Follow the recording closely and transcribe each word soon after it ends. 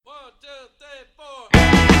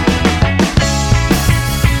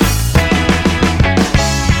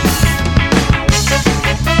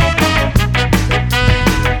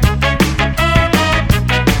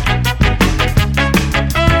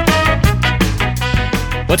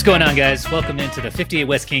What's going on, guys? Welcome into the 58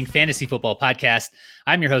 West King Fantasy Football Podcast.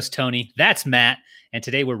 I'm your host, Tony. That's Matt. And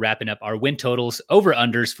today we're wrapping up our win totals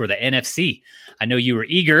over-unders for the NFC. I know you were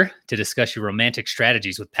eager to discuss your romantic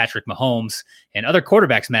strategies with Patrick Mahomes and other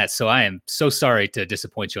quarterbacks, Matt, so I am so sorry to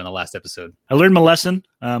disappoint you on the last episode. I learned my lesson.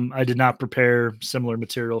 I did not prepare similar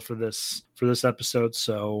material for this episode,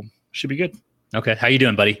 so should be good. Okay. How you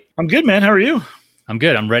doing, buddy? I'm good, man. How are you? I'm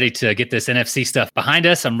good. I'm ready to get this NFC stuff behind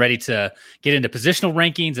us. I'm ready to get into positional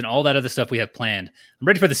rankings and all that other stuff we have planned. I'm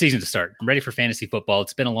ready for the season to start. I'm ready for fantasy football.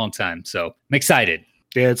 It's been a long time, so I'm excited.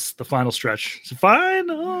 Yeah, it's the final stretch. It's the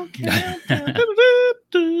final countdown.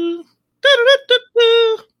 You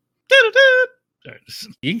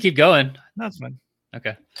can keep going. That's fine.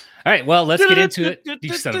 Okay. All right. Well, let's get into it.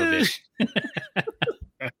 You son of a bitch.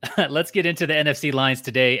 Let's get into the NFC lines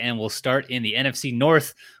today, and we'll start in the NFC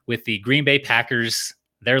North with the Green Bay Packers.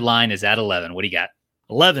 Their line is at 11. What do you got?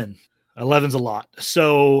 11. 11's a lot.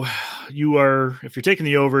 So if you're taking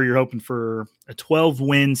the over, you're hoping for a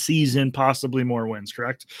 12-win season, possibly more wins,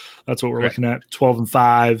 correct? That's what we're looking at.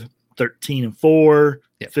 12-5, 13-4,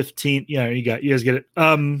 yep. 15. Yeah, you guys get it.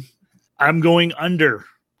 I'm going under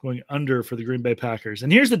for the Green Bay Packers.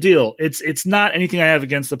 And here's the deal. It's not anything I have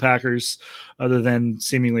against the Packers other than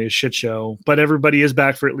seemingly a shit show, but everybody is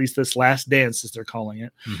back for at least this last dance, as they're calling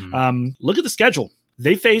it. Mm-hmm. Look at the schedule.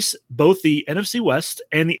 They face both the NFC West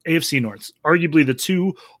and the AFC North, arguably the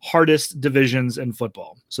two hardest divisions in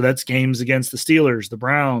football. So that's games against the Steelers, the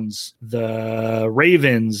Browns, the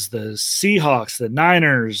Ravens, the Seahawks, the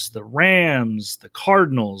Niners, the Rams, the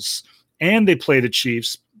Cardinals, and they play the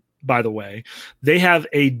Chiefs. By the way, they have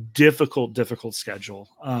a difficult schedule,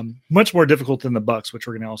 much more difficult than the Bucs, which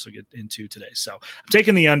we're going to also get into today. So I'm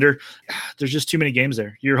taking the under. There's just too many games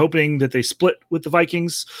there. You're hoping that they split with the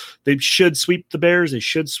Vikings. They should sweep the Bears. They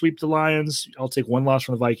should sweep the Lions. I'll take one loss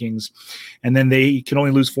from the Vikings. And then they can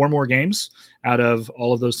only lose 4 more games out of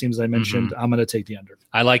all of those teams I mentioned. Mm-hmm. I'm going to take the under.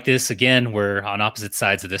 I like this. Again, we're on opposite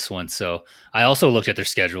sides of this one. So I also looked at their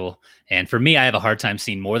schedule. And for me, I have a hard time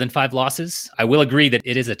seeing more than 5 losses. I will agree that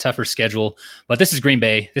it is a tougher schedule, but this is Green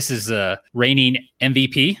Bay. This is a reigning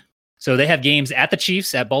MVP. So they have games at the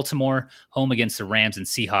Chiefs, at Baltimore, home against the Rams and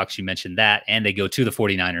Seahawks. You mentioned that. And they go to the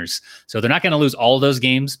 49ers. So they're not going to lose all those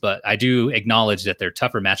games, but I do acknowledge that they're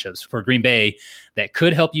tougher matchups for Green Bay that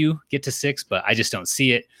could help you get to 6, but I just don't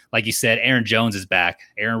see it. Like you said, Aaron Jones is back.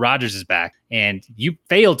 Aaron Rodgers is back. And you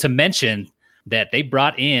failed to mention that they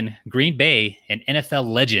brought in Green Bay an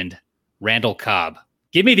NFL legend, Randall Cobb.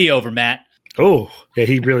 Give me the over, Matt. Oh, yeah,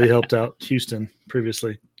 he really helped out Houston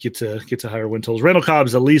previously get to higher win totals. Randall Cobb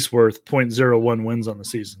is at least worth 0.01 wins on the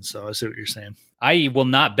season, so I see what you're saying. I will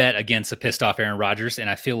not bet against a pissed off Aaron Rodgers, and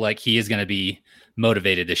I feel like he is going to be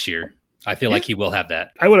motivated this year. I feel like he will have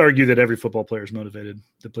that. I would argue that every football player is motivated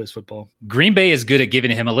that plays football. Green Bay is good at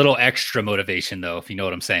giving him a little extra motivation, though, if you know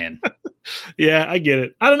what I'm saying. Yeah, I get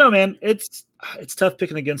it. I don't know, man. It's tough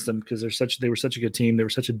picking against them because they were such a good team. They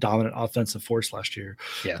were such a dominant offensive force last year.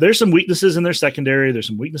 Yeah. There's some weaknesses in their secondary. There's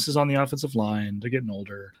some weaknesses on the offensive line. They're getting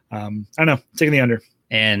older. I don't know. Taking the under.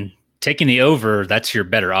 And taking the over, that's your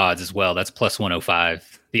better odds as well. That's plus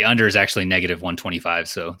 105. The under is actually negative 125,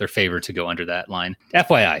 so they're favored to go under that line.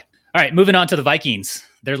 FYI. All right, moving on to the Vikings.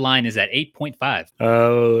 Their line is at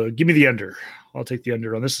 8.5. Give me the under. I'll take the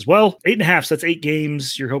under on this as well. 8.5. So that's 8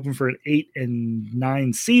 games. You're hoping for an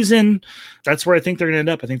 8-9 season. That's where I think they're going to end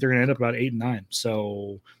up. I think they're going to end up about 8-9.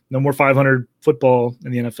 So no more 500 football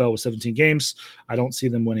in the NFL with 17 games. I don't see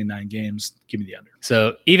them winning 9 games. Give me the under.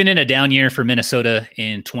 So even in a down year for Minnesota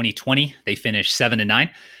in 2020, they finished 7-9.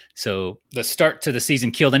 So the start to the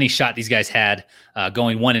season killed any shot these guys had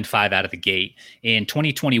going 1-5 out of the gate. In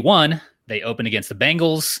 2021, they opened against the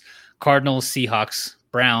Bengals, Cardinals, Seahawks,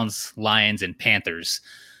 Browns, Lions, and Panthers.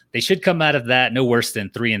 They should come out of that no worse than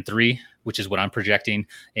 3-3, which is what I'm projecting.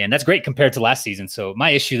 And that's great compared to last season. So my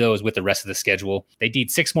issue, though, is with the rest of the schedule. They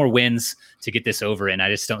need 6 more wins to get this over, and I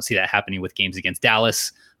just don't see that happening with games against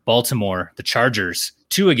Dallas, Baltimore, the Chargers,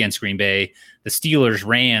 2 against Green Bay, the Steelers,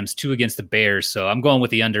 Rams, 2 against the Bears. So I'm going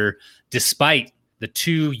with the under, despite the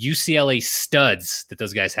 2 UCLA studs that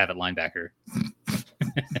those guys have at linebacker.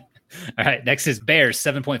 All right, next is Bears,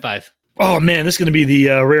 7.5. Oh, man, this is going to be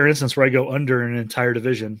the rare instance where I go under an entire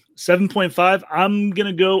division. 7.5, I'm going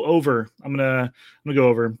to go over. I'm going to go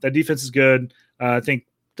over. That defense is good. I think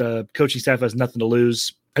the coaching staff has nothing to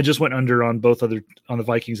lose. I just went under on on the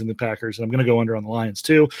Vikings and the Packers, and I'm going to go under on the Lions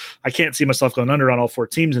too. I can't see myself going under on all 4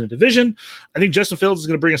 teams in the division. I think Justin Fields is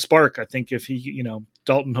going to bring a spark. I think if he,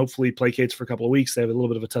 Dalton hopefully placates for a couple of weeks, they have a little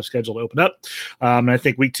bit of a tough schedule to open up. And I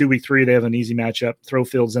think week 2, week 3, they have an easy matchup. Throw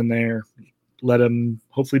Fields in there. let him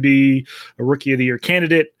hopefully be a rookie of the year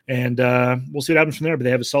candidate. And we'll see what happens from there. But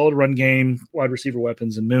they have a solid run game, wide receiver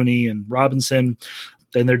weapons, and Mooney and Robinson.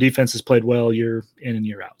 Then their defense has played well year in and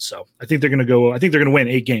year out. So I think they're going to win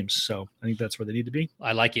 8 games. So I think that's where they need to be.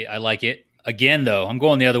 I like it. Again, though, I'm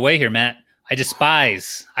going the other way here, Matt. I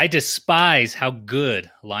despise how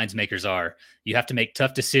good lines makers are. You have to make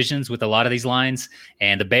tough decisions with a lot of these lines,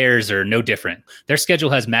 and the Bears are no different. Their schedule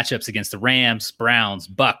has matchups against the Rams, Browns,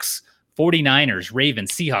 Bucks, 49ers,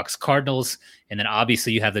 Ravens, Seahawks, Cardinals, and then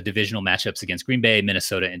obviously you have the divisional matchups against Green Bay,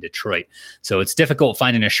 Minnesota, and Detroit. So it's difficult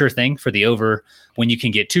finding a sure thing for the over when you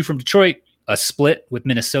can get 2 from Detroit, a split with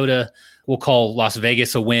Minnesota. We'll call Las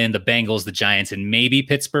Vegas a win, the Bengals, the Giants, and maybe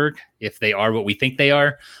Pittsburgh if they are what we think they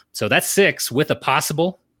are. So that's 6 with a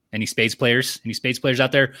possible. Any Spades players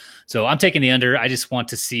out there? So I'm taking the under. I just want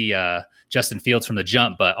to see Justin Fields from the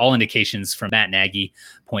jump, but all indications from Matt Nagy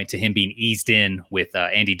point to him being eased in with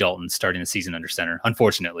Andy Dalton starting the season under center,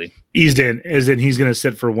 unfortunately. Eased in, as in he's going to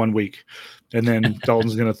sit for 1 week, and then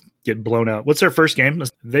Dalton's going to get blown out. What's their first game?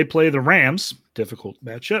 They play the Rams. Difficult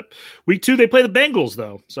matchup. Week 2, they play the Bengals,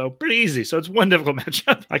 though. So pretty easy. So it's one difficult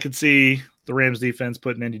matchup. I could see the Rams defense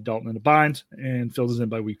putting Andy Dalton in a bind, and Fields is in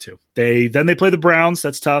by week 2. Then they play the Browns.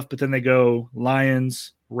 That's tough. But then they go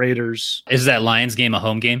Lions, Raiders. Is that Lions game a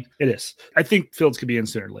home game? It is. I think Fields could be in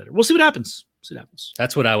sooner or later. We'll see what happens.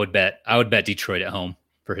 That's what I would bet. I would bet Detroit at home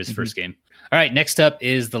for his first game. All right. Next up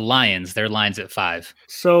is the Lions. Their line's at 5.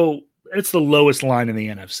 So it's the lowest line in the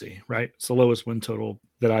NFC, right? It's the lowest win total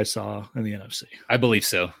that I saw in the NFC. I believe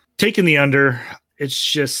so. Taking the under,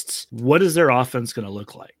 it's just, what is their offense going to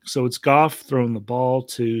look like? So it's Goff throwing the ball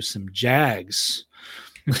to some Jags.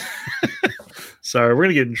 Sorry, we're going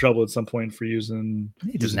to get in trouble at some point for using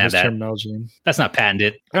this terminology. That's not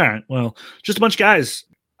patented. All right. Well, just a bunch of guys.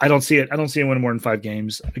 I don't see it. I don't see him winning more than 5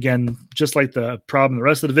 games. Again, just like the problem, the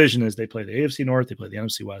rest of the division is they play the AFC North, they play the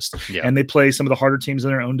NFC West, and they play some of the harder teams in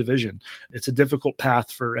their own division. It's a difficult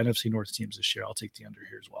path for NFC North teams this year. I'll take the under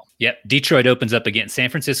here as well. Yep. Detroit opens up against San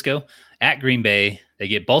Francisco, at Green Bay. They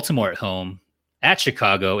get Baltimore at home, at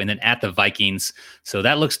Chicago, and then at the Vikings. So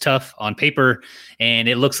that looks tough on paper, and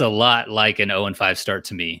it looks a lot like an 0-5 start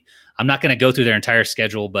to me. I'm not going to go through their entire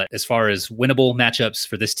schedule, but as far as winnable matchups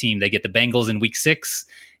for this team, they get the Bengals in week 6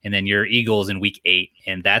 and then your Eagles in week 8.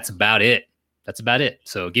 And that's about it.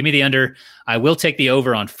 So give me the under. I will take the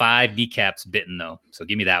over on 5 kneecaps bitten, though. So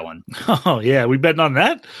give me that one. Oh, yeah. We betting on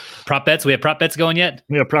that? Prop bets. We have prop bets going yet?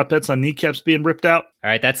 We have prop bets on kneecaps being ripped out. All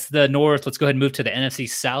right. That's the North. Let's go ahead and move to the NFC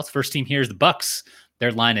South. First team here is the Bucks.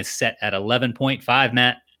 Their line is set at 11.5,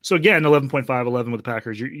 Matt. So again, 11.5, 11 with the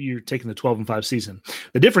Packers. You're taking the 12-5 season.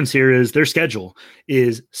 The difference here is their schedule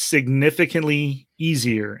is significantly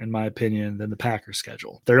easier, in my opinion, than the Packers'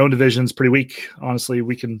 schedule. Their own division's pretty weak. Honestly,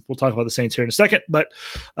 we'll talk about the Saints here in a second, but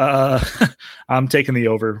I'm taking the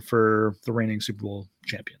over for the reigning Super Bowl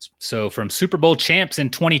champions. So from Super Bowl champs in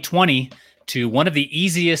 2020 to one of the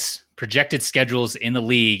easiest projected schedules in the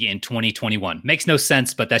league in 2021. Makes no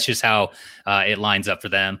sense, but that's just how it lines up for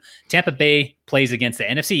them. Tampa Bay plays against the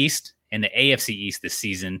NFC East and the AFC East this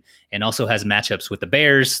season, and also has matchups with the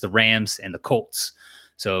Bears, the Rams, and the Colts.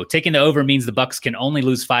 So taking the over means the Bucks can only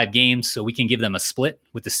lose 5 games, so we can give them a split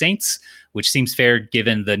with the Saints, which seems fair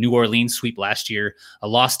given the New Orleans sweep last year. A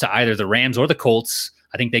loss to either the Rams or the Colts,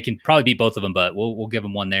 I think they can probably beat both of them, but we'll give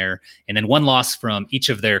them one there. And then one loss from each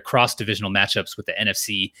of their cross-divisional matchups with the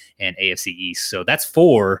NFC and AFC East. So that's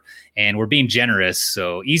 4, and we're being generous.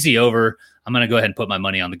 So easy over. I'm going to go ahead and put my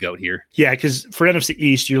money on the GOAT here. Yeah, because for NFC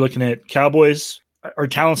East, you're looking at Cowboys are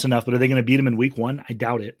talented enough, but are they going to beat them in week 1? I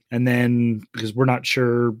doubt it. And then because we're not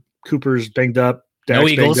sure, Cooper's banged up. No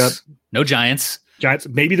Eagles, no Giants.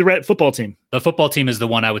 Maybe the Red football team. The football team is the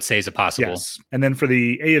one I would say is a possible. Yes. And then for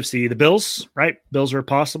the AFC, the Bills, right? Bills are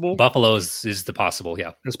possible. Buffalo is the possible,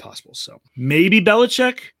 yeah. It's possible. So maybe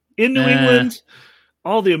Belichick in New England.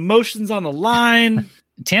 All the emotions on the line.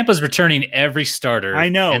 Tampa's returning every starter. I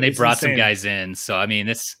know. And they brought some guys in. So, I mean,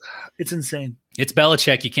 it's insane. It's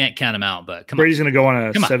Belichick. You can't count him out, but come Brady's going to go on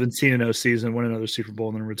a 17-0 season, win another Super Bowl,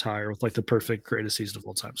 and then retire with like the perfect greatest season of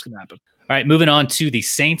all time. It's going to happen. All right, moving on to the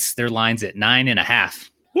Saints. Their line's at 9.5.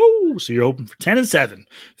 Woo! So you're hoping for 10-7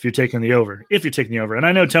 if you're taking the over. And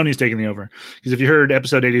I know Tony's taking the over because if you heard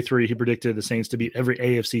episode 83, he predicted the Saints to beat every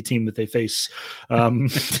AFC team that they face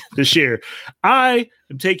this year. I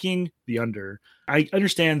am taking the under. I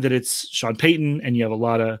understand that it's Sean Payton, and you have a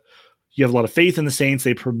lot of faith in the Saints.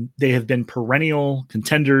 They have been perennial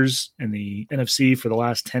contenders in the NFC for the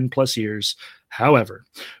last 10 plus years. However,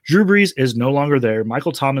 Drew Brees is no longer there.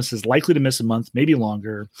 Michael Thomas is likely to miss a month, maybe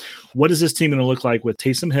longer. What is this team going to look like with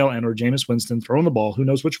Taysom Hill and or Jameis Winston throwing the ball? Who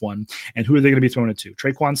knows which one? And who are they going to be throwing it to?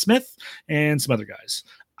 Traquan Smith and some other guys.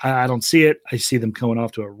 I don't see it. I see them going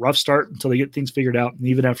off to a rough start until they get things figured out. And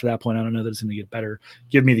even after that point, I don't know that it's going to get better.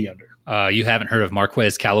 Give me the under. You haven't heard of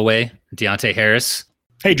Marquez Callaway, Deontay Harris?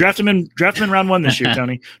 Hey, draft him in round one this year,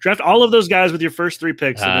 Tony. Draft all of those guys with your first 3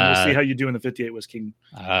 picks, and then we'll see how you do in the 58 was King.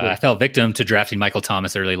 I fell victim to drafting Michael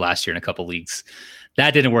Thomas early last year in a couple leagues.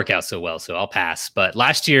 That didn't work out so well, so I'll pass. But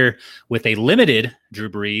last year, with a limited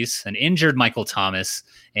Drew Brees, an injured Michael Thomas,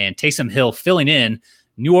 and Taysom Hill filling in,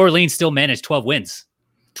 New Orleans still managed 12 wins.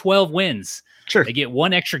 12 wins. Sure. They get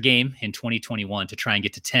 1 extra game in 2021 to try and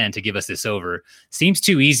get to 10 to give us this over. Seems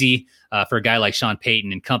too easy for a guy like Sean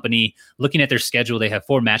Payton and company. Looking at their schedule, they have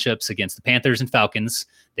 4 matchups against the Panthers and Falcons.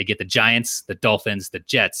 They get the Giants, the Dolphins, the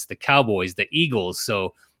Jets, the Cowboys, the Eagles.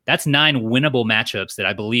 So that's 9 winnable matchups that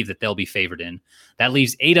I believe that they'll be favored in. That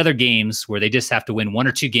leaves 8 other games where they just have to win 1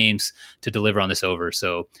 or 2 games to deliver on this over.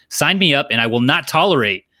 So sign me up, and I will not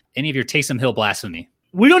tolerate any of your Taysom Hill blasphemy.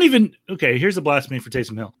 We don't even – okay, here's a blasphemy for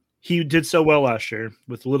Taysom Hill. He did so well last year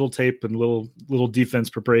with little tape and little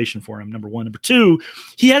defense preparation for him, number one. Number two,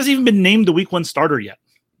 he hasn't even been named the week 1 starter yet.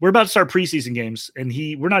 We're about to start preseason games, and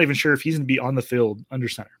we're not even sure if he's going to be on the field under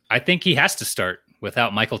center. I think he has to start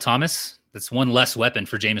without Michael Thomas. That's one less weapon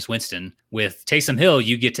for Jameis Winston. With Taysom Hill,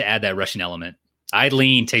 you get to add that rushing element. I'd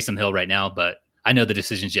lean Taysom Hill right now, but I know the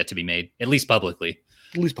decision's yet to be made, at least publicly.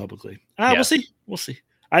 Yeah. We'll see.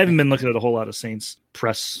 I haven't been looking at a whole lot of Saints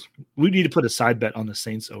press. We need to put a side bet on the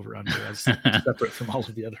Saints over under as separate from all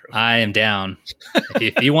of the other. I am down.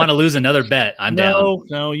 If you want to lose another bet, I'm down.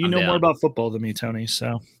 No, you know more about football than me, Tony.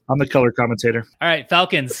 So I'm the color commentator. All right,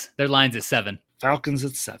 Falcons. Their line's at 7. Falcons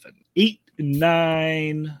at 7, 8,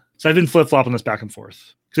 9. So I've been flip flopping this back and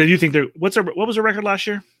forth because I do think what was their record last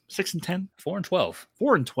year? 6-10, 4-12,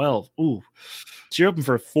 4-12. Ooh, so you're open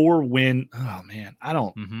for a 4-win. Oh man, I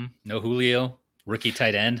don't. Mm-hmm. No Julio. Rookie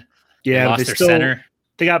tight end. Yeah, they lost their center.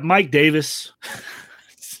 They got Mike Davis.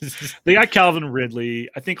 They got Calvin Ridley.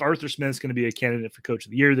 I think Arthur Smith's going to be a candidate for Coach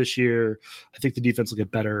of the Year this year. I think the defense will get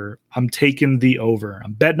better. I'm taking the over.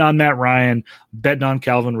 I'm betting on Matt Ryan. I'm betting on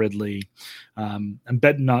Calvin Ridley. I'm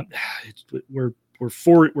betting on. We're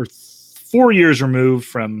 4 years removed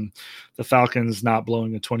from the Falcons not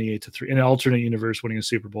blowing a 28-3 in an alternate universe, winning a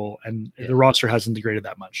Super Bowl, and the roster hasn't degraded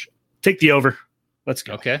that much. Take the over. Let's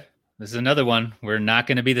go. Okay. This is another one. We're not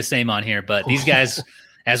going to be the same on here, but these guys,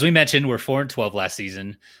 as we mentioned, were 4-12 last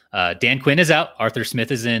season. Dan Quinn is out. Arthur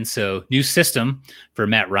Smith is in. So new system for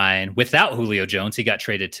Matt Ryan without Julio Jones. He got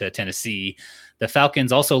traded to Tennessee. The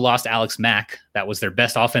Falcons also lost Alex Mack. That was their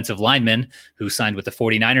best offensive lineman who signed with the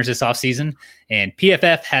 49ers this offseason. And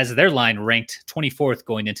PFF has their line ranked 24th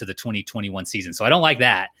going into the 2021 season. So I don't like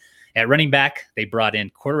that. At running back, they brought in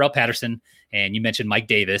Cordarrelle Patterson, and you mentioned Mike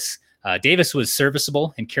Davis. Davis was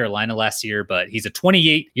serviceable in Carolina last year, but he's a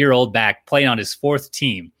 28-year-old back playing on his 4th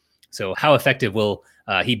team. So how effective will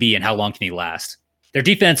he be, and how long can he last? Their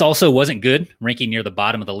defense also wasn't good, ranking near the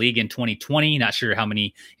bottom of the league in 2020. Not sure how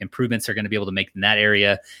many improvements they're going to be able to make in that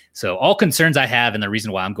area. So all concerns I have, and the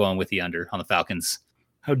reason why I'm going with the under on the Falcons.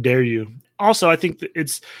 How dare you? Also, I think that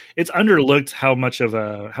it's underlooked how much of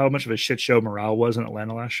a shit show morale was in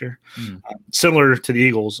Atlanta last year. Similar to the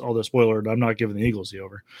Eagles, although spoiler, I'm not giving the Eagles the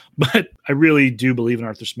over. But I really do believe in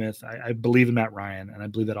Arthur Smith. I believe in Matt Ryan, and I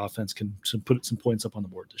believe that offense can put some points up on the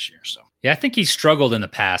board this year. So yeah, I think he's struggled in the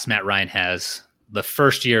past. Matt Ryan has the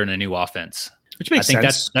first year in a new offense. Which makes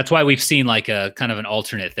sense. That's why we've seen like a kind of an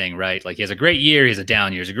alternate thing, right? Like he has a great year, he has a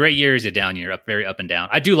down year. He has a great year, he's a down year, very up and down.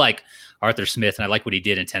 I do like Arthur Smith, and I like what he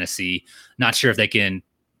did in Tennessee. Not sure if they can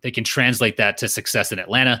translate that to success in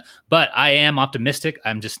Atlanta, but I am optimistic.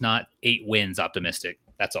 I'm just not 8 wins optimistic.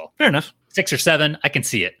 That's all. Fair enough. 6 or 7, I can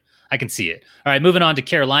see it. All right, moving on to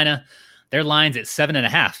Carolina. Their line's at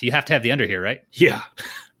 7.5. You have to have the under here, right? Yeah.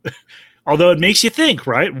 Although it makes you think,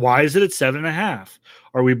 right? Why is it at 7.5?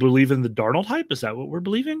 Are we believing the Darnold hype? Is that what we're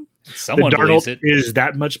believing? Someone believes it. Is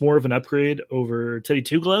that much more of an upgrade over Teddy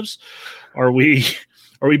Two Gloves? Are we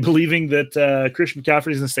believing that Christian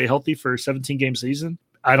McCaffrey is going to stay healthy for a 17-game season?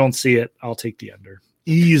 I don't see it. I'll take the under.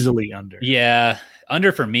 Easily under. Yeah,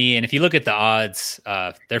 under for me. And if you look at the odds,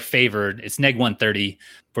 they're favored. It's neg 130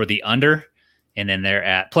 for the under, and then they're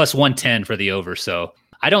at plus 110 for the over. So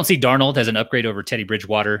I don't see Darnold as an upgrade over Teddy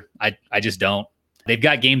Bridgewater. I just don't. They've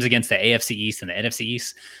got games against the AFC East and the NFC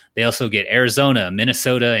East. They also get Arizona,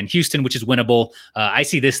 Minnesota, and Houston, which is winnable. I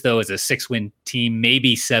see this, though, as a 6-win team,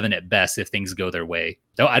 maybe 7 at best if things go their way.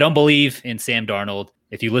 Though I don't believe in Sam Darnold.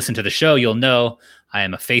 If you listen to the show, you'll know I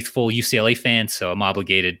am a faithful UCLA fan, so I'm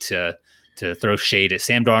obligated to to throw shade at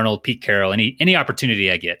Sam Darnold, Pete Carroll, any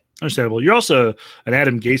opportunity I get. Understandable. You're also an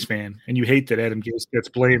Adam Gase fan, and you hate that Adam Gase gets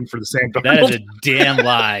blamed for the Sam Darnold. That is a damn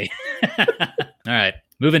lie. All right.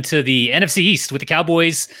 Moving to the NFC East with the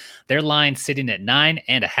Cowboys. Their line sitting at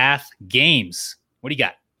 9.5 games. What do you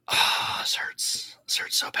got? Oh, this hurts. This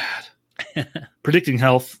hurts so bad. Predicting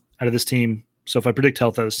health out of this team. So if I predict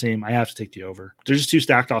health out of this team, I have to take the over. They're just too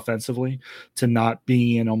stacked offensively to not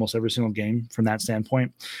be in almost every single game from that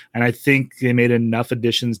standpoint. And I think they made enough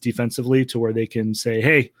additions defensively to where they can say,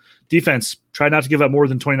 hey, defense, try not to give up more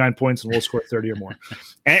than 29 points and we'll score 30 or more.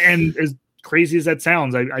 And as crazy as that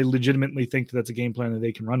sounds, I legitimately think that's a game plan that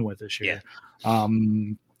they can run with this year. Yeah.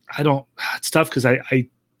 It's tough because I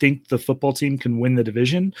think the football team can win the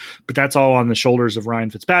division, but that's all on the shoulders of Ryan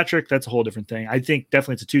Fitzpatrick. That's a whole different thing. I think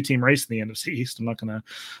definitely it's a 2-team race in the NFC East. I'm not going to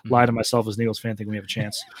lie to myself as an Eagles fan, thinking we have a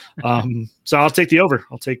chance. So I'll take the over.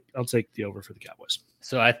 I'll take the over for the Cowboys.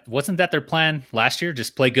 So wasn't that their plan last year?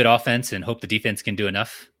 Just play good offense and hope the defense can do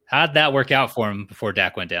enough? How'd that work out for him before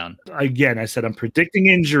Dak went down? Again, I said I'm predicting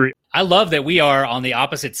injury. I love that we are on the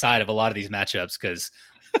opposite side of a lot of these matchups because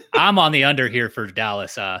I'm on the under here for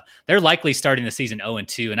Dallas. They're likely starting the season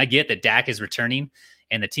 0-2, and I get that Dak is returning,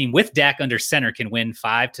 and the team with Dak under center can win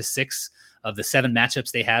 5 to 6 of the 7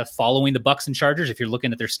 matchups they have following the Bucs and Chargers. If you're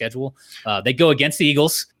looking at their schedule, they go against the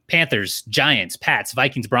Eagles, Panthers, Giants, Pats,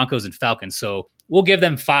 Vikings, Broncos, and Falcons. So we'll give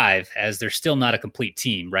them 5 as they're still not a complete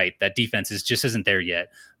team, right? That defense just isn't there yet.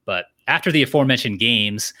 But after the aforementioned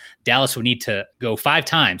games, Dallas would need to go 5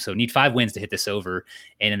 times, so need 5 wins to hit this over.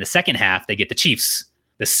 And in the second half, they get the Chiefs,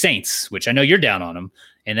 the Saints, which I know you're down on them,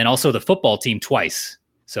 and then also the football team twice.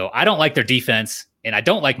 So I don't like their defense, and I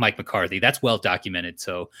don't like Mike McCarthy. That's well documented.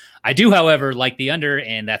 So I do, however, like the under,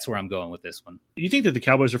 and that's where I'm going with this one. You think that the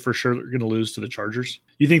Cowboys are for sure going to lose to the Chargers?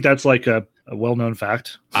 You think that's like a well-known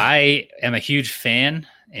fact? I am a huge fan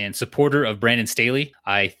and supporter of Brandon Staley.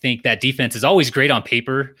 I think that defense is always great on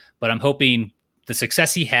paper, but I'm hoping the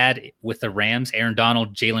success he had with the Rams, Aaron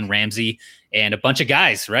Donald, Jalen Ramsey, and a bunch of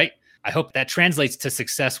guys, right? I hope that translates to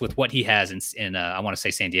success with what he has in I want to say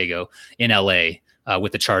San Diego, in LA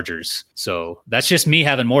with the Chargers. So that's just me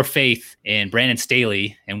having more faith in Brandon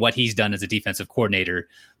Staley and what he's done as a defensive coordinator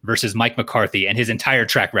versus Mike McCarthy and his entire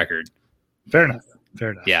track record. Fair enough.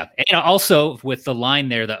 Yeah. And also with the line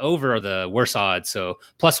there, the over are the worse odds. So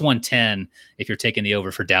plus 110 if you're taking the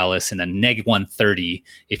over for Dallas, and then negative 130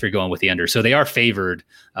 if you're going with the under. So they are favored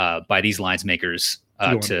by these lines makers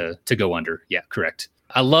to go under. Yeah, correct.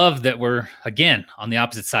 I love that we're, again, on the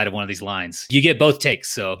opposite side of one of these lines. You get both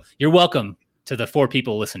takes, so you're welcome to the 4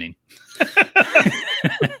 people listening.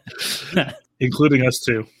 Including us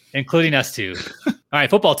two. All right,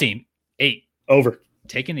 football team, 8. Over.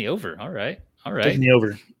 Taking the over. All right. Taking the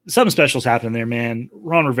over. Something special's happening there, man.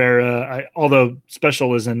 Ron Rivera, although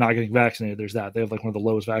special isn't not getting vaccinated, there's that. They have like one of the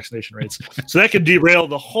lowest vaccination rates. So that could derail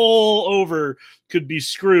the whole over, could be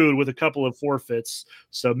screwed with a couple of forfeits.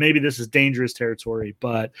 So maybe this is dangerous territory,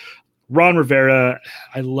 but Ron Rivera,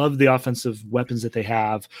 I love the offensive weapons that they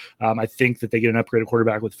have. I think that they get an upgraded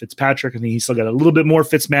quarterback with Fitzpatrick. I think he's still got a little bit more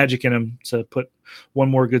Fitz magic in him to put one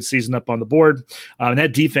more good season up on the board. And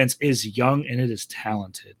that defense is young and it is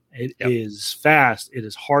talented. It is fast. It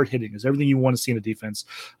is hard hitting. It's everything you want to see in a defense.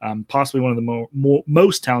 Possibly one of the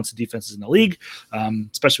most talented defenses in the league,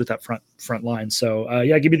 especially with that front line. So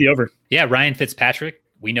give me the over. Yeah, Ryan Fitzpatrick.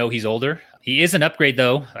 We know he's older. He is an upgrade,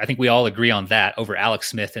 though. I think we all agree on that over Alex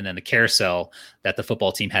Smith and then the carousel that the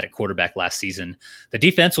football team had at quarterback last season. The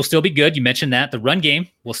defense will still be good. You mentioned that. The run game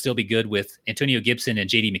will still be good with Antonio Gibson and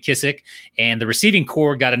J.D. McKissick. And the receiving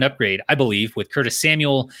core got an upgrade, I believe, with Curtis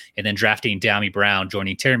Samuel and then drafting Downey Brown,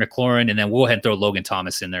 joining Terry McLaurin, and then we'll go ahead and throw Logan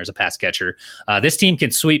Thomas in there as a pass catcher. This team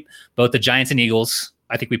can sweep both the Giants and Eagles.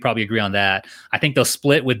 I think we probably agree on that. I think they'll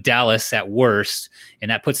split with Dallas at worst,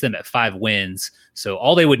 and that puts them at 5 wins. So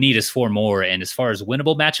all they would need is 4 more. And as far as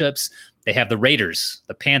winnable matchups, they have the Raiders,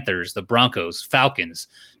 the Panthers, the Broncos, Falcons,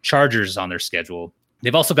 Chargers on their schedule.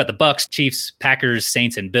 They've also got the Bucs, Chiefs, Packers,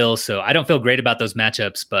 Saints, and Bills. So I don't feel great about those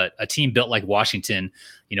matchups, but a team built like Washington,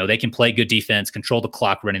 they can play good defense, control the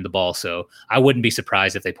clock, running the ball. So I wouldn't be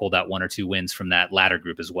surprised if they pulled out 1 or 2 wins from that latter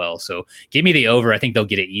group as well. So give me the over. I think they'll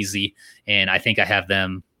get it easy. And I think I have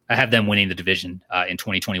them winning the division in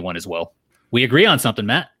 2021 as well. We agree on something,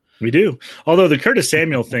 Matt. We do. Although the Curtis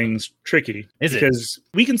Samuel thing's tricky. Because it?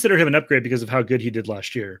 We consider him an upgrade because of how good he did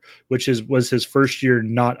last year, which was his first year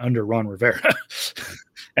not under Ron Rivera.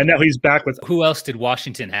 And now he's back with... Who else did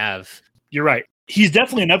Washington have? You're right. He's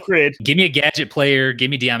definitely an upgrade. Give me a gadget player.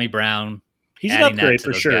 Give me Downey Brown. He's an adding that upgrade to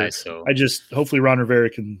for those sure. guys. So I just hopefully Ron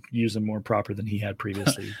Rivera can use him more proper than he had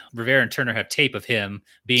previously. Rivera and Turner have tape of him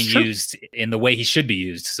being Sure. used in the way he should be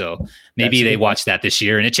used. So maybe That's they it. watch that this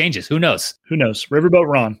year and it changes. Who knows? Who knows? Riverboat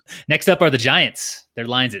Ron. Next up are the Giants. Their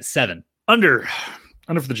line's at 7. Under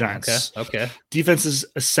for the Giants. Okay. Defense is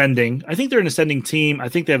ascending. I think they're an ascending team. I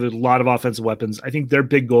think they have a lot of offensive weapons. I think their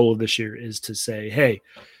big goal of this year is to say, hey,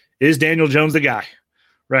 is Daniel Jones the guy?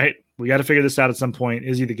 Right? We got to figure this out at some point.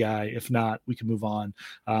 Is he the guy? If not, we can move on.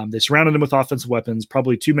 They surrounded him with offensive weapons,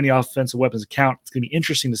 probably too many offensive weapons to count. It's going to be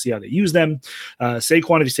interesting to see how they use them.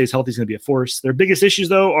 Saquon, if he stays healthy, is going to be a force. Their biggest issues,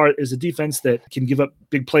 though, is a defense that can give up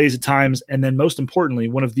big plays at times. And then most importantly,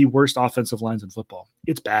 one of the worst offensive lines in football.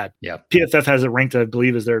 It's bad. Yeah. PFF has it ranked, I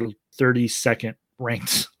believe, as their 32nd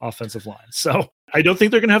ranked offensive line. So I don't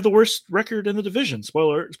think they're going to have the worst record in the division.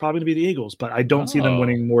 Spoiler, it's probably going to be the Eagles, but I don't see them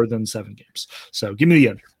winning more than 7 games. So give me the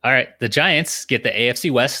under. All right. The Giants get the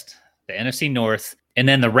AFC West, the NFC North, and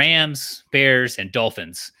then the Rams, Bears, and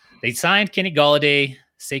Dolphins. They signed Kenny Golladay.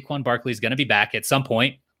 Saquon Barkley is going to be back at some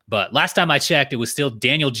point. But last time I checked, it was still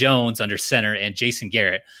Daniel Jones under center and Jason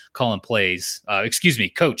Garrett calling plays.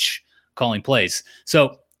 Coach calling plays.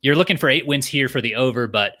 So you're looking for 8 wins here for the over,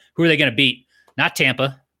 but who are they going to beat? Not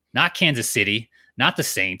Tampa, not Kansas City, not the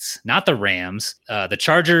Saints, not the Rams. The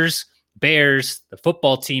Chargers, Bears, the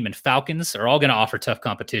football team, and Falcons are all going to offer tough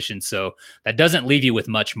competition. So that doesn't leave you with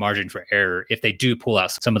much margin for error if they do pull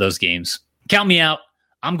out some of those games. Count me out.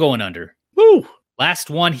 I'm going under. Woo! Last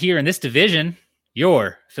one here in this division,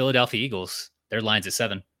 your Philadelphia Eagles. Their line's at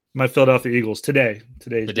 7. My Philadelphia Eagles today.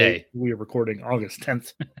 We are recording August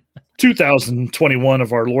 10th, 2021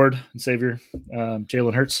 of our Lord and Savior,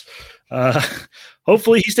 Jalen Hurts.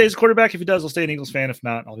 Hopefully he stays a quarterback. If he does, I'll stay an Eagles fan. If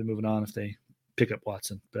not, I'll be moving on if they pick up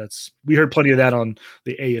Watson. We heard plenty of that on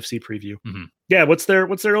the AFC preview. Mm-hmm. Yeah, what's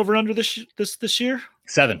their over under this year?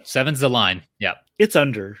 7. 7's the line. Yeah. It's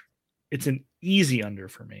under. It's an easy under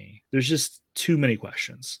for me. There's just too many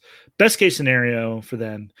questions. Best case scenario for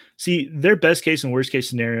them. See, their best case and worst case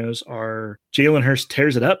scenarios are Jalen Hurts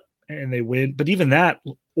tears it up and they win. But even that,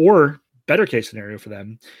 or better case scenario for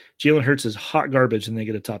them, Jalen Hurts is hot garbage and they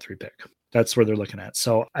get a top 3 pick. That's where they're looking at.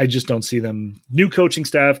 So I just don't see them. New coaching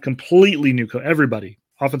staff, completely new. Everybody,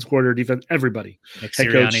 offense coordinator, defense, everybody. Nick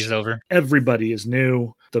Sirianni's over. Everybody is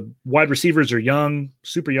new. The wide receivers are young,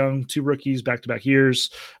 super young, 2 rookies, back-to-back years.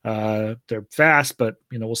 They're fast, but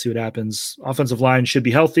we'll see what happens. Offensive line should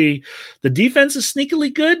be healthy. The defense is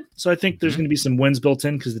sneakily good, so I think there's going to be some wins built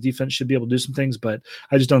in because the defense should be able to do some things, but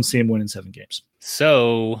I just don't see them winning 7 games.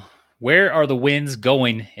 So where are the wins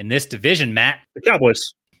going in this division, Matt? The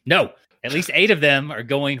Cowboys. No, at least 8 of them are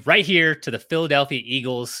going right here to the Philadelphia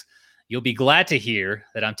Eagles. You'll be glad to hear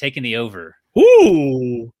that I'm taking the over.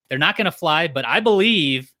 Ooh. They're not going to fly, but I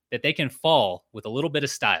believe that they can fall with a little bit of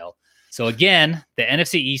style. So again, the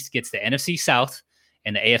NFC East gets the NFC South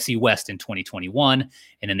and the AFC West in 2021.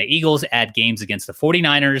 And then the Eagles add games against the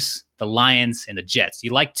 49ers, the Lions, and the Jets.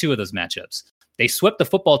 You like 2 of those matchups. They swept the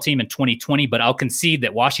football team in 2020, but I'll concede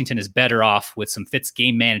that Washington is better off with some Fitz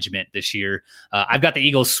game management this year. I've got the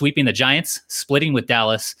Eagles sweeping the Giants, splitting with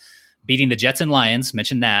Dallas, beating the Jets and Lions,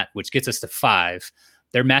 mentioned that, which gets us to 5.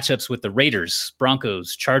 Their matchups with the Raiders,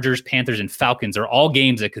 Broncos, Chargers, Panthers, and Falcons are all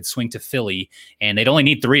games that could swing to Philly, and they'd only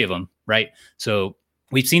need 3 of them, right? So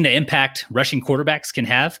we've seen the impact rushing quarterbacks can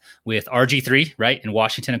have with RG3, right, in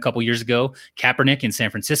Washington a couple years ago, Kaepernick in San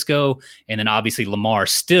Francisco, and then obviously Lamar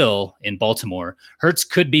still in Baltimore. Hurts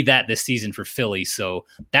could be that this season for Philly, so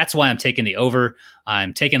that's why I'm taking the over.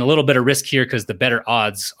 I'm taking a little bit of risk here because the better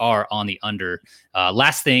odds are on the under.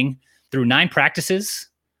 Last thing, through 9 practices,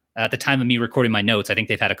 at the time of me recording my notes, I think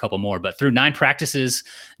they've had a couple more, but through 9 practices,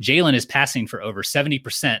 Jalen is passing for over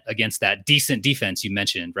 70% against that decent defense you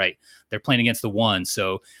mentioned, right? They're playing against the one.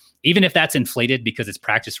 So even if that's inflated because it's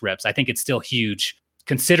practice reps, I think it's still huge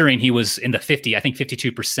considering he was in the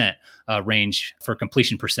 52% range for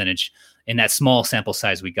completion percentage in that small sample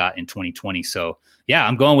size we got in 2020. So yeah,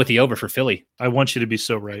 I'm going with the over for Philly. I want you to be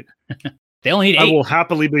so right. They only need 8. I will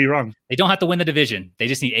happily be wrong. They don't have to win the division. They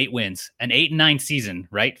just need 8 wins. An 8-9 season,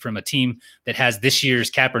 right? From a team that has this year's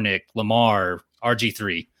Kaepernick, Lamar,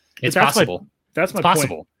 RG3. It's possible. That's my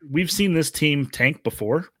possible. Point. We've seen this team tank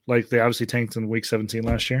before. Like they obviously tanked in week 17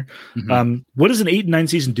 last year. Mm-hmm. What does an 8-9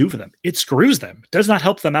 season do for them? It screws them. It does not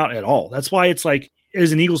help them out at all. That's why it's like,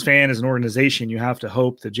 as an Eagles fan, as an organization, you have to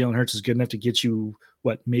hope that Jalen Hurts is good enough to get you,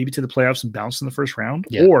 maybe to the playoffs and bounce in the first round,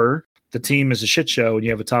 or the team is a shit show and you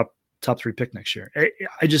have a top 3 pick next year.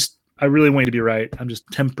 I really want you to be right. I'm just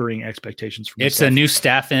tempering expectations. It's a new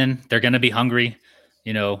staff in. They're going to be hungry.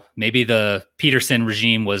 Maybe the Peterson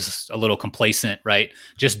regime was a little complacent, right?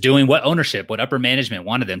 Just doing what upper management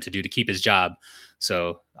wanted them to do to keep his job.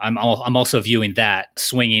 So I'm also viewing that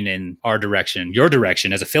swinging in our direction, your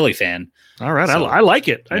direction as a Philly fan. All right. So, I like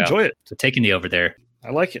it. I enjoy it. So taking the over there.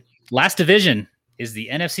 I like it. Last division is the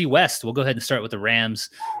NFC West. We'll go ahead and start with the Rams.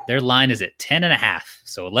 Their line is at 10.5.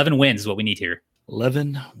 So 11 wins is what we need here.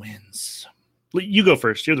 11 wins. You go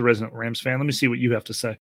first. You're the resident Rams fan. Let me see what you have to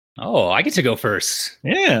say. Oh, I get to go first.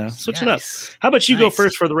 Yeah, switch it up. How about you go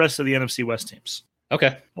first for the rest of the NFC West teams? Okay.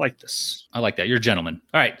 I like this. I like that. You're a gentleman.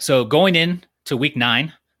 All right. So going in to week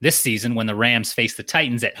 9 this season, when the Rams face the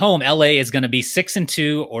Titans at home, LA is going to be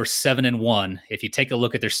 6-2 or 7-1. If you take a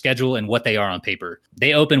look at their schedule and what they are on paper,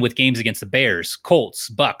 they open with games against the Bears, Colts,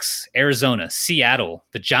 Bucks, Arizona, Seattle,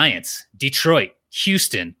 the Giants, Detroit,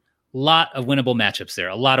 Houston. A lot of winnable matchups there.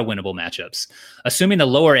 A lot of winnable matchups. Assuming the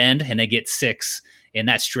lower end and they get 6 in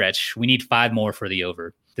that stretch, we need 5 more for the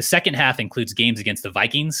over. The second half includes games against the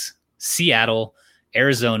Vikings, Seattle,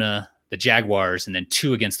 Arizona, the Jaguars, and then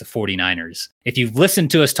 2 against the 49ers. If you've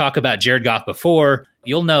listened to us talk about Jared Goff before,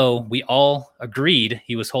 you'll know we all agreed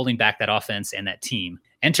he was holding back that offense and that team.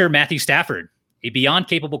 Enter Matthew Stafford, a beyond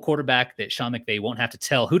capable quarterback that Sean McVay won't have to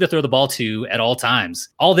tell who to throw the ball to at all times.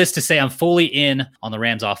 All this to say I'm fully in on the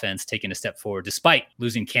Rams offense taking a step forward despite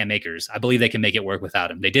losing Cam Akers. I believe they can make it work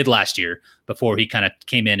without him. They did last year before he kind of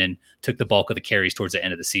came in and took the bulk of the carries towards the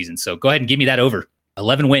end of the season. So go ahead and give me that over.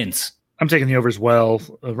 11 wins. I'm taking the over as well.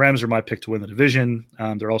 The Rams are my pick to win the division.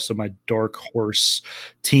 They're also my dark horse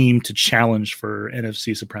team to challenge for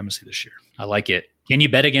NFC supremacy this year. I like it. Can you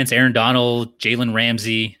bet against Aaron Donald, Jalen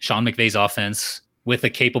Ramsey, Sean McVay's offense with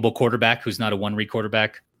a capable quarterback who's not a one-read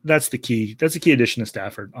quarterback? That's the key. That's the key addition to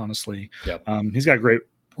Stafford, honestly. Yep. He's got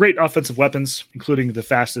great offensive weapons, including the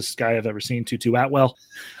fastest guy I've ever seen, Tutu Atwell.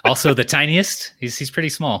 Also the tiniest. He's pretty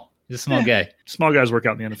small. He's a small guy. Small guys work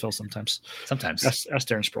out in the NFL sometimes. Sometimes. Ask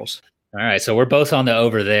Darren Sproles. All right, so we're both on the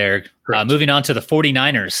over there. Moving on to the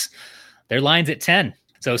 49ers. Their line's at 10.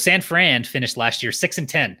 So San Fran finished last year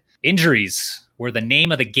 6-10. Injuries were the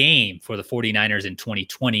name of the game for the 49ers in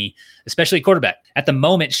 2020, especially quarterback. At the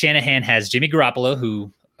moment, Shanahan has Jimmy Garoppolo,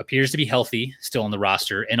 who appears to be healthy, still on the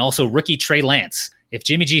roster, and also rookie Trey Lance. If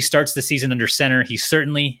Jimmy G starts the season under center, he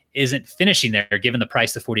certainly isn't finishing there given the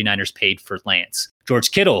price the 49ers paid for Lance.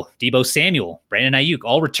 George Kittle, Deebo Samuel, Brandon Ayuk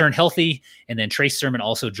all return healthy, and then Trey Sermon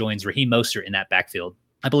also joins Raheem Mostert in that backfield.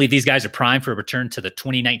 I believe these guys are primed for a return to the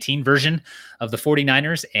 2019 version of the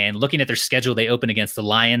 49ers, and looking at their schedule, they open against the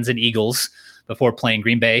Lions and Eagles before playing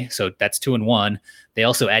Green Bay, so that's 2-1. They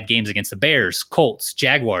also add games against the Bears, Colts,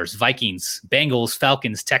 Jaguars, Vikings, Bengals,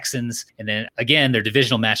 Falcons, Texans, and then again, their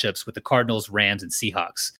divisional matchups with the Cardinals, Rams, and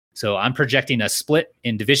Seahawks. So I'm projecting a split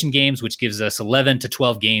in division games, which gives us 11 to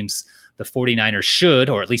 12 games the 49ers should,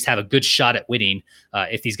 or at least have a good shot at winning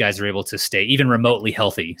if these guys are able to stay even remotely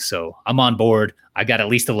healthy. So I'm on board. I got at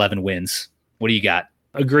least 11 wins. What do you got?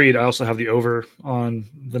 Agreed. I also have the over on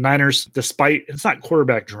the Niners, despite it's not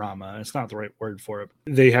quarterback drama. It's not the right word for it.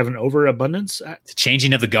 They have an overabundance. It's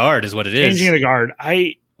changing of the guard is what it is. Changing of the guard.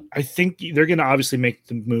 I think they're going to obviously make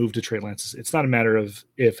the move to Trey Lance. It's not a matter of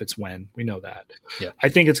if, it's when. We know that. Yeah. I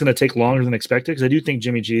think it's going to take longer than expected because I do think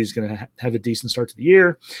Jimmy G is going to have a decent start to the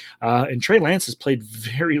year. And Trey Lance has played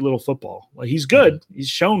very little football. Like, he's good. Mm-hmm. He's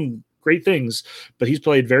shown great things, but he's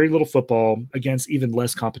played very little football against even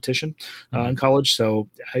less competition in college. So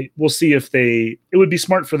we'll see if it would be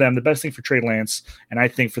smart for them. The best thing for Trey Lance, and I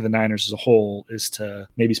think for the Niners as a whole, is to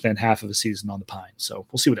maybe spend half of the season on the pine. So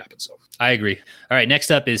we'll see what happens. So I agree. All right. Next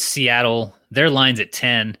up is Seattle. Their line's at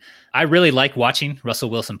 10. I really like watching Russell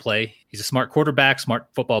Wilson play. He's a smart quarterback, smart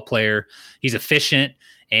football player. He's efficient,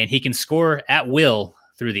 and he can score at will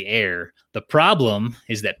through the air. The problem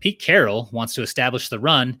is that Pete Carroll wants to establish the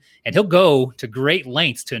run, and he'll go to great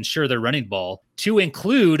lengths to ensure their running ball, to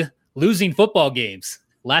include losing football games.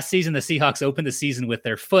 Last season, the Seahawks opened the season with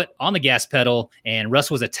their foot on the gas pedal, and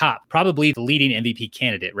Russ was atop, probably the leading MVP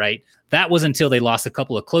candidate, right? That was until they lost a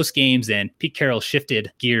couple of close games, and Pete Carroll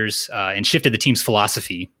shifted gears and shifted the team's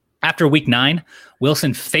philosophy. After week 9,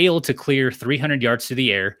 Wilson failed to clear 300 yards through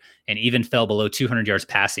the air and even fell below 200 yards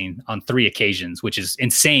passing on 3 occasions, which is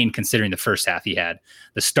insane considering the first half he had,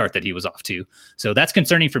 the start that he was off to. So that's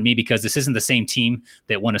concerning for me because this isn't the same team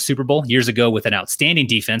that won a Super Bowl years ago with an outstanding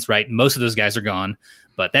defense, right? Most of those guys are gone,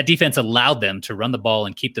 but that defense allowed them to run the ball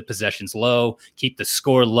and keep the possessions low, keep the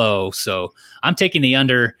score low. So I'm taking the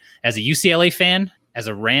under as a UCLA fan, as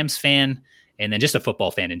a Rams fan, and then just a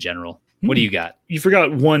football fan in general. What do you got? You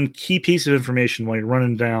forgot one key piece of information while you're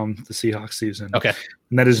running down the Seahawks season. Okay.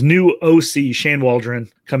 And that is new OC Shane Waldron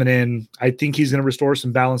coming in. I think he's going to restore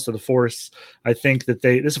some balance to the force. I think that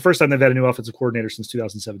this is the first time they've had a new offensive coordinator since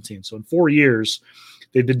 2017. So in 4 years,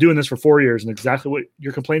 they've been doing this for 4 years and exactly what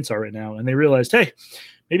your complaints are right now. And they realized, hey,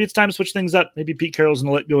 maybe it's time to switch things up. Maybe Pete Carroll's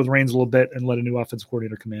going to let go of the reins a little bit and let a new offensive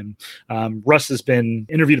coordinator come in. Russ has been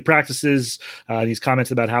interviewed at practices. He's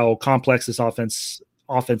commented about how complex this offense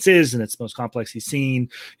is, and it's the most complex he's seen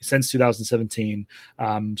since 2017.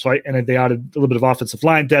 They added a little bit of offensive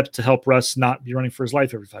line depth to help Russ not be running for his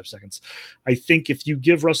life every 5 seconds. I think if you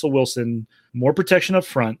give Russell Wilson more protection up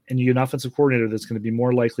front and you get an offensive coordinator that's going to be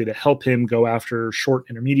more likely to help him go after short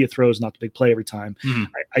intermediate throws, not the big play every time,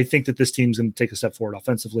 I think that this team's going to take a step forward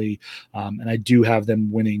offensively, and I do have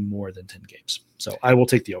them winning more than 10 games. So I will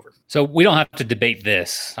take the over. So we don't have to debate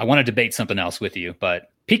this. I want to debate something else with you, but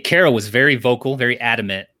Pete Carroll was very vocal, very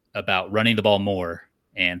adamant about running the ball more.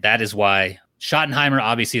 And that is why Schottenheimer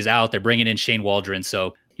obviously is out. They're bringing in Shane Waldron.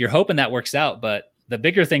 So you're hoping that works out. But the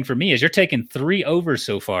bigger thing for me is you're taking 3 overs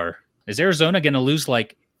so far. Is Arizona going to lose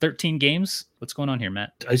like 13 games? What's going on here,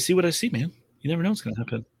 Matt? I see what I see, man. You never know what's going to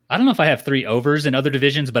happen. I don't know if I have 3 overs in other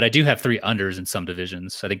divisions, but I do have 3 unders in some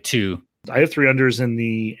divisions. I think 2. I have 3 unders in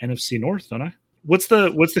the NFC North, don't I? What's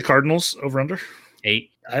the Cardinals over under?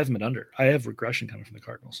 8. I have them at under. I have regression coming from the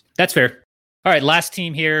Cardinals. That's fair. All right, last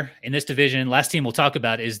team here in this division, last team we'll talk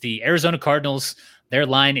about is the Arizona Cardinals. Their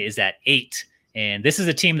line is at 8, and this is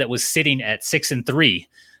a team that was sitting at 6-3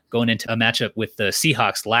 going into a matchup with the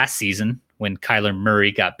Seahawks last season when Kyler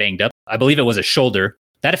Murray got banged up. I believe it was a shoulder.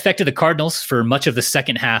 That affected the Cardinals for much of the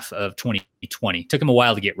second half of 2020. Took them a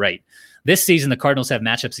while to get right. This season, the Cardinals have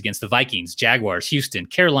matchups against the Vikings, Jaguars, Houston,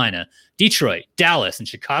 Carolina, Detroit, Dallas, and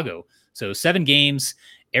Chicago. So 7 games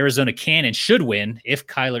Arizona can and should win if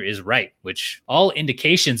Kyler is right, which all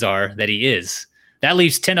indications are that he is. That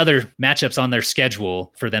leaves 10 other matchups on their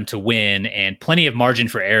schedule for them to win and plenty of margin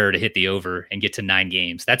for error to hit the over and get to 9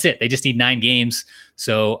 games. That's it. They just need 9 games.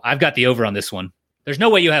 So I've got the over on this one. There's no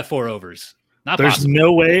way you have 4 overs. There's possible.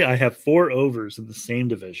 No way I have 4 overs in the same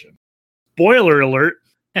division. Spoiler alert.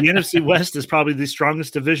 The NFC West is probably the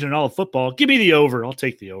strongest division in all of football. Give me the over. I'll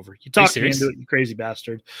take the over. You talked me into it, you crazy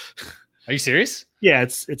bastard. Are you serious? Yeah,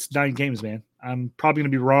 it's 9 games, man. I'm probably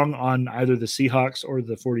going to be wrong on either the Seahawks or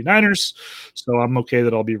the 49ers, so I'm okay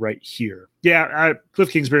that I'll be right here. Yeah,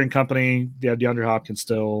 Cliff Kingsbury and company, DeAndre Hopkins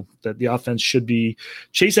still, that the offense should be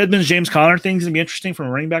Chase Edmonds, James Conner thing's going to be interesting from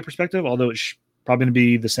a running back perspective, although it's probably going to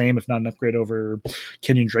be the same, if not an upgrade over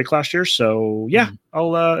Kenyon Drake last year. So, yeah,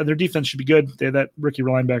 their defense should be good. That rookie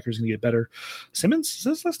linebacker is going to get better. Simmons, is that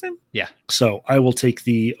his last name? Yeah. So I will take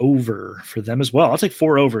the over for them as well. I'll take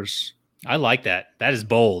 4 overs. I like that. That is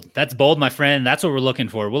bold. That's bold, my friend. That's what we're looking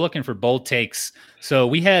for. We're looking for bold takes. So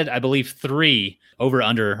we had, I believe, 3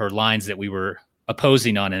 over-under or lines that we were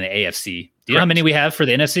opposing on in the AFC. Do you know how many we have for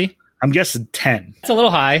the NFC? I'm guessing 10. That's a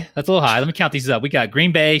little high. Let me count these up. We got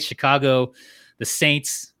Green Bay, Chicago, the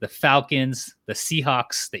Saints, the Falcons, the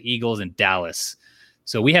Seahawks, the Eagles, and Dallas.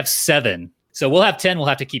 So we have 7. So we'll have 10 we'll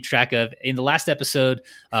have to keep track of. In the last episode,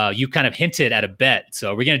 you kind of hinted at a bet.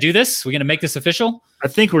 So are we going to do this? We're going to make this official? I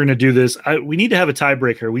think we're going to do this. We need to have a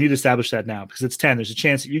tiebreaker. We need to establish that now because it's 10. There's a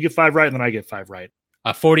chance that you get 5 right and then I get 5 right.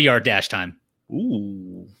 A 40-yard dash time.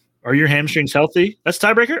 Ooh. Are your hamstrings healthy? That's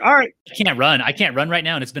tiebreaker? All right. I can't run right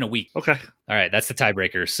now, and it's been a week. Okay. All right, that's the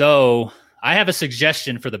tiebreaker. So I have a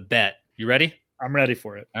suggestion for the bet. You ready? I'm ready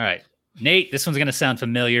for it. All right. Nate, this one's going to sound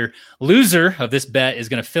familiar. Loser of this bet is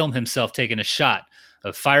going to film himself taking a shot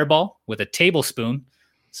of Fireball with a tablespoon.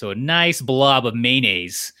 So a nice blob of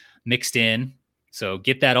mayonnaise mixed in. So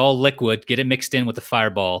get that all liquid, get it mixed in with the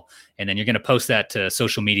Fireball, and then you're going to post that to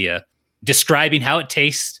social media, describing how it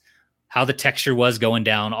tastes, how the texture was going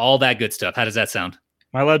down, all that good stuff. How does that sound?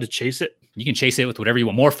 Am I allowed to chase it? You can chase it with whatever you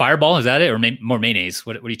want. More Fireball, is that it? Or more mayonnaise?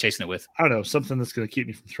 What are you chasing it with? I don't know. Something that's going to keep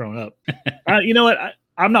me from throwing up. You know what?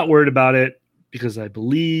 I'm not worried about it because I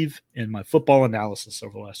believe in my football analysis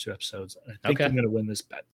over the last 2 episodes. I think I'm going to win this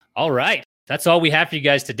bet. All right. That's all we have for you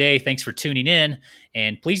guys today. Thanks for tuning in.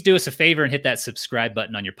 And please do us a favor and hit that subscribe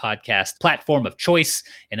button on your podcast platform of choice.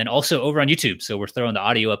 And then also over on YouTube. So we're throwing the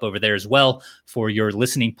audio up over there as well for your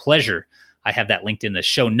listening pleasure. I have that linked in the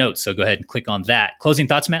show notes. So go ahead and click on that. Closing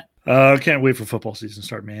thoughts, Matt? I can't wait for football season to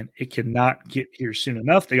start, man. It cannot get here soon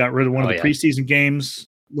enough. They got rid of one of the preseason games.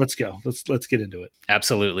 Let's go. Let's get into it.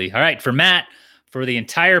 Absolutely. All right. For Matt, for the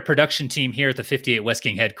entire production team here at the 58 West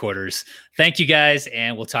King headquarters, thank you guys,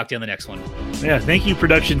 and we'll talk to you on the next one. Yeah, thank you,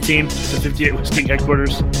 production team, the 58 West King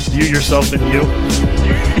headquarters. You, yourself, and you.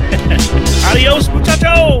 Adios,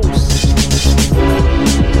 muchachos!